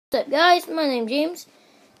What's up, guys? My name's James.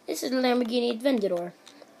 This is the Lamborghini Aventador.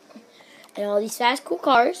 And all these fast, cool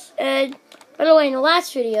cars. And by the way, in the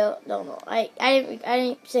last video, I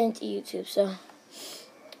didn't send it to YouTube, so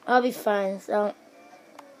I'll be fine. So,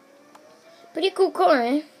 pretty cool car,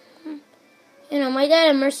 eh? You know, my dad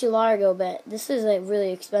had Murcielago, but this is like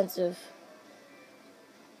really expensive.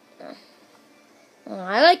 Oh,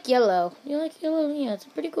 I like yellow. You like yellow? Yeah, it's a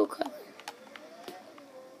pretty cool color.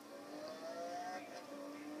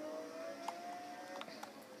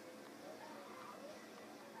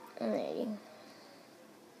 Alrighty.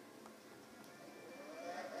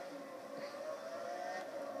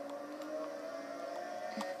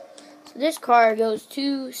 So this car goes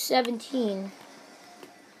 217.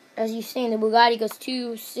 As you've seen, the Bugatti goes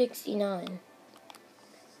 269.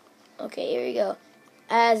 Okay, here we go.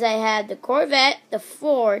 As I had the Corvette, the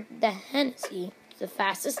Ford, the Hennessy, the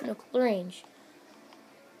fastest in the range.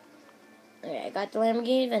 Okay, I got the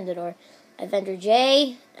Lamborghini Aventador. Avenger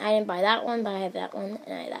J. I didn't buy that one, but I have that one,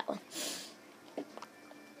 and I have that one.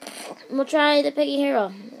 We'll try the Peggy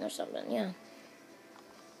Hero or something, yeah.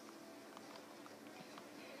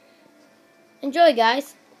 Enjoy,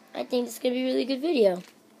 guys. I think this is going to be a really good video.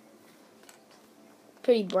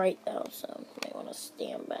 Pretty bright, though, so I might want to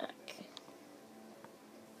stand back.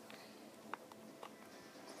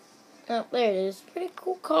 Oh, there it is. Pretty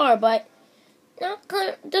cool car, but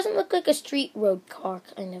doesn't look like a street road car,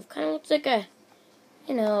 kind of. Kind of looks like a,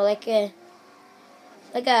 you know, like a,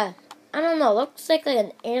 I don't know, looks like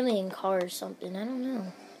an alien car or something. I don't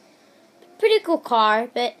know. Pretty cool car,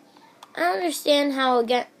 but I don't understand how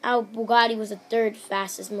Bugatti was the third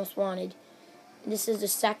fastest most wanted. This is the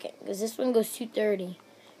second, because this one goes 230.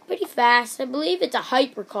 Pretty fast. I believe it's a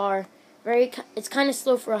hypercar. It's kind of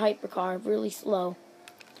slow for a hypercar, really slow.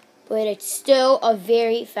 But it's still a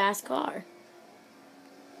very fast car.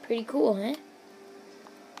 Pretty cool, huh?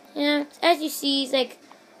 Yeah, as you see, it's like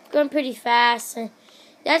going pretty fast. And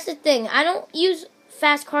that's the thing. I don't use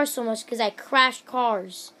fast cars so much because I crash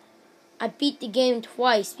cars. I beat the game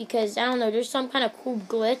twice because, I don't know, there's some kind of cool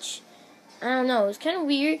glitch. I don't know. It's kind of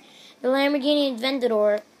weird. The Lamborghini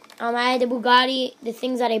Aventador, I had the Bugatti, the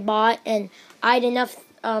things that I bought, and I had enough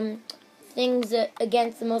things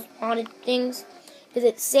against the most wanted things because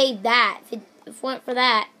it saved that. If it weren't for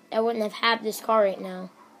that, I wouldn't have had this car right now.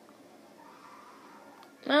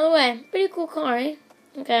 By the way, pretty cool car, eh?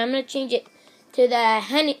 Okay, I'm going to change it to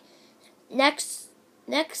the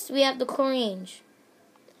Next, we have the Corange.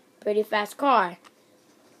 Pretty fast car.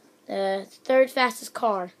 The third fastest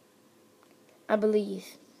car, I believe.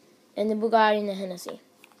 And the Bugatti and the Hennessy.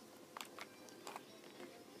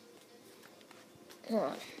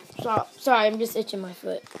 Hold on. Sorry, I'm just itching my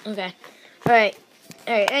foot. Okay. Alright,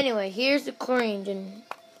 anyway, here's the Corange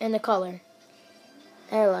and the color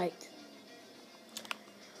I liked.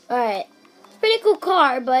 Alright. Pretty cool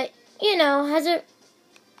car, but, you know,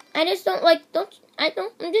 I just don't like,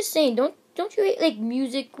 I'm just saying, don't you hate, like,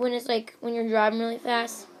 music when it's, like, when you're driving really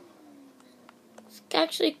fast? It's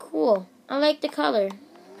actually cool. I like the color.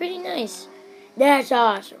 Pretty nice. That's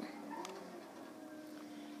awesome.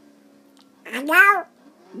 Hello,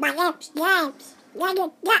 my name's James.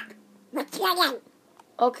 What's your name?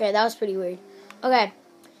 Okay, that was pretty weird. Okay,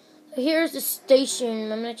 so here's the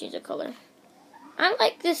station. I'm going to change the color. I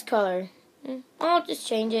like this color. I'll just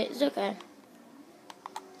change it. It's okay.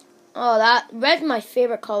 Oh, that red's my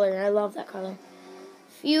favorite color. I love that color.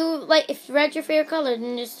 If red's your favorite color,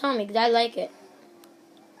 then just tell me, because I like it.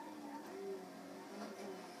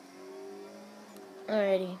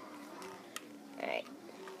 Alrighty. Alright.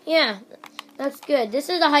 Yeah, that's good. This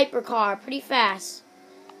is a hypercar. Pretty fast.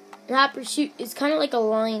 Hot Pursuit is kind of like a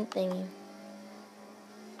line thingy.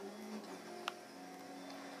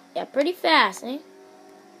 Yeah, pretty fast, eh?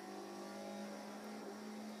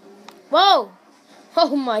 Whoa!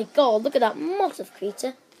 Oh my god, look at that massive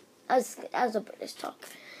creature. That was a British talk.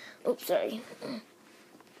 Oops, sorry.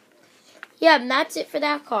 Yeah, and that's it for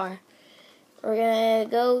that car. We're gonna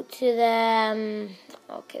go to the,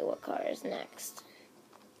 okay, what car is next?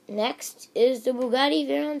 Next is the Bugatti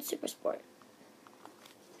Veyron Supersport.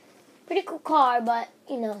 Pretty cool car, but,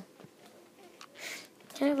 you know,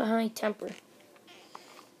 kind of a high temper.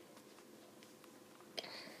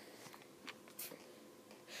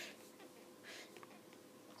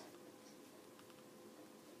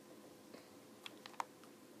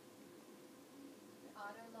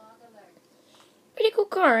 Pretty cool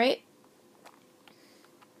car, right?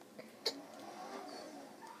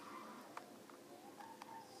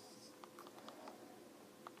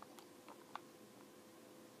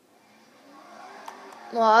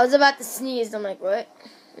 Well, I was about to sneeze. I'm like, what?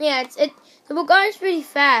 Yeah, the Bugatti's pretty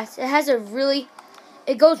fast. It has a really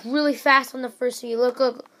it goes really fast on the first speed.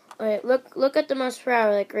 Look. All right, look at the miles per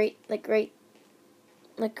hour, like right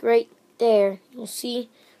there. You'll see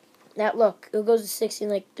that. Look, it goes to 60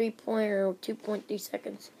 in like 2.3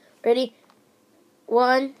 seconds. Ready?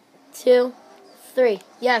 1, 2, 3.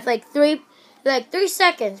 Yeah, it's like 3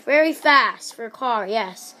 seconds. Very fast for a car.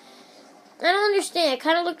 Yes. I don't understand. It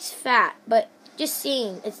kind of looks fat, but just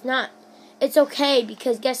seeing, it's not. It's okay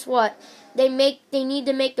because guess what? They need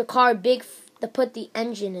to make the car big to put the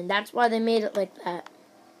engine in. That's why they made it like that.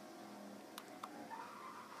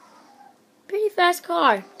 Pretty fast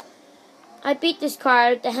car. I beat this car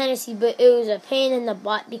at the Hennessy, but it was a pain in the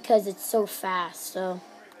butt because it's so fast. So,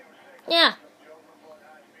 yeah.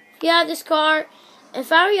 If you have this car,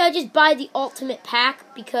 if I were you, I'd just buy the ultimate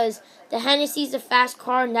pack because the Hennessy's a fast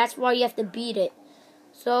car and that's why you have to beat it.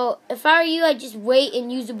 So, if I were you, I'd just wait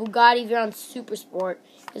and use the Bugatti if you're on Super Sport.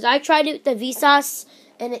 Because I tried it with the Visas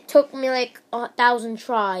and it took me like 1,000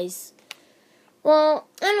 tries. Well,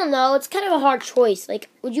 I don't know. It's kind of a hard choice. Like,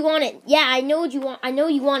 would you want it? Yeah, I know what you want. I know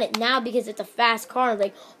you want it now because it's a fast car.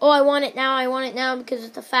 Like, oh, I want it now. I want it now because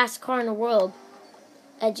it's the fastest car in the world.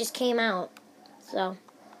 It just came out. So,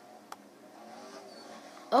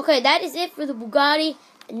 okay, that is it for the Bugatti.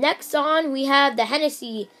 Next on, we have the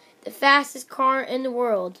Hennessy, the fastest car in the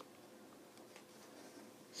world.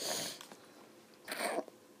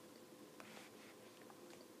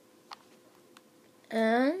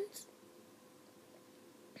 And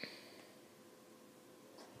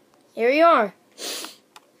here we are.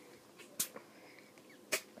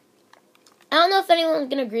 I don't know if anyone's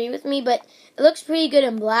going to agree with me, but it looks pretty good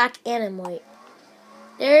in black and in white.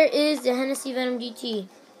 There is the Hennessy Venom GT.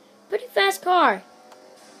 Pretty fast car.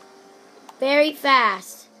 Very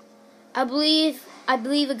fast. I believe a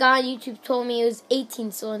guy on YouTube told me it was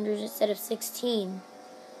 18 cylinders instead of 16.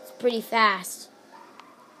 It's pretty fast.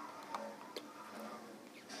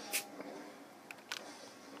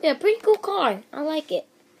 Yeah, pretty cool car. I like it.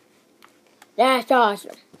 That's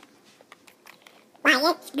awesome. Well,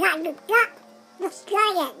 let's try it.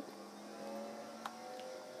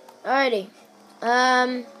 Alrighty.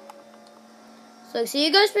 So see,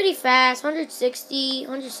 it goes pretty fast. 160,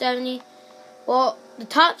 170. Well, the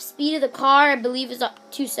top speed of the car, I believe, is up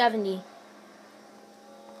 270.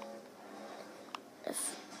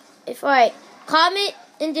 Alright, comment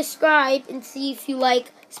and describe and see if you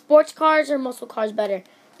like sports cars or muscle cars better.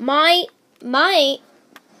 My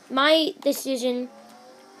decision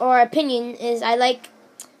or opinion is I like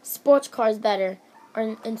sports cars better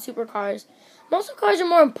and supercars. Muscle cars are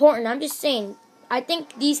more important. I'm just saying. I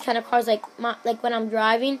think these kind of cars, like when I'm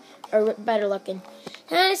driving, are better looking.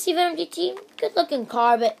 Hennessy Venom GT, good looking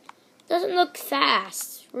car, but doesn't look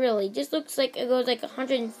fast. Really, just looks like it goes like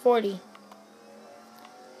 140.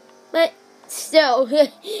 But still,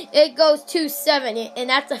 it goes 270, and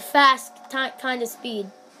that's a fast kind of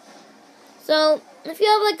speed. So, if you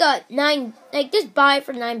have like a 9, like just buy it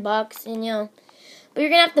for $9, and but you're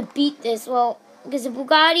gonna have to beat this. Well, because the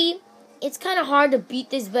Bugatti, it's kind of hard to beat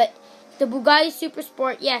this, but the Bugatti Super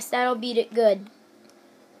Sport, yes, that'll beat it good.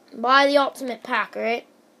 Buy the ultimate pack, alright?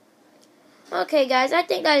 Okay, guys, I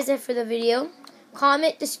think that is it for the video.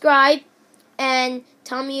 Comment, describe, and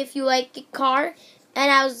tell me if you like the car.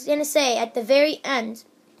 And I was gonna say at the very end,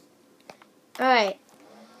 alright,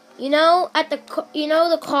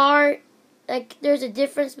 the car. Like, there's a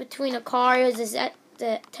difference between a car. Is that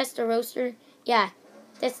the Testarossa? Yeah,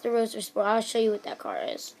 that's the Roadster Sport. I'll show you what that car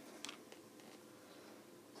is.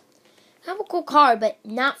 Have a cool car, but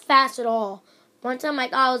not fast at all. One time I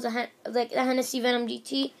thought it was the Hennessy Venom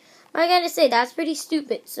GT. I gotta say, that's pretty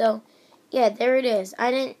stupid. So, yeah, there it is.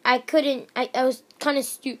 I was kind of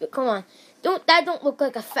stupid. Come on. That don't look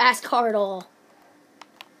like a fast car at all.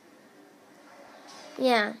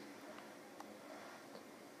 Yeah.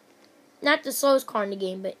 Not the slowest car in the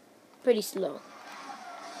game, but pretty slow.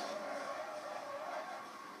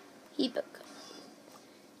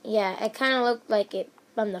 Yeah, it kind of looked like it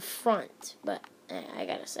from the front, but I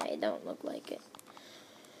gotta say, it don't look like it.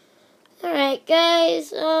 Alright,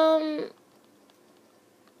 guys,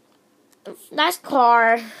 last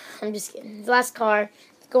car, I'm just kidding, the last car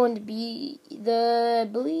is going to be I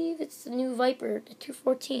believe it's the new Viper, the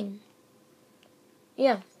 214.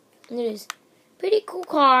 Yeah, it is. Pretty cool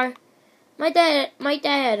car. My dad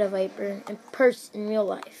had a Viper in real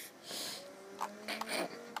life.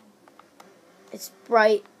 It's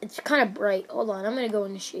bright. It's kind of bright. Hold on, I'm gonna go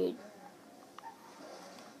in the shade.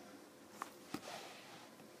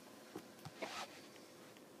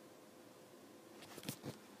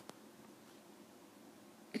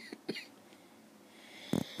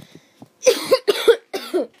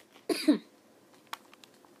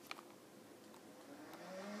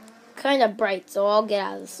 kind of bright, so I'll get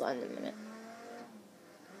out of the sun in a minute.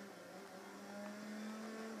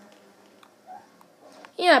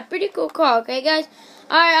 Yeah, pretty cool car, okay, guys?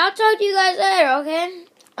 Alright, I'll talk to you guys later, okay?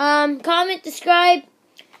 Comment, subscribe.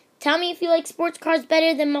 Tell me if you like sports cars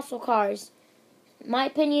better than muscle cars. My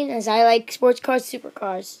opinion is I like sports cars,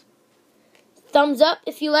 supercars. Thumbs up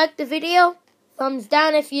if you like the video. Thumbs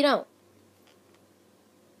down if you don't.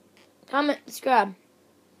 Comment, subscribe.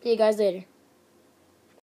 See you guys later.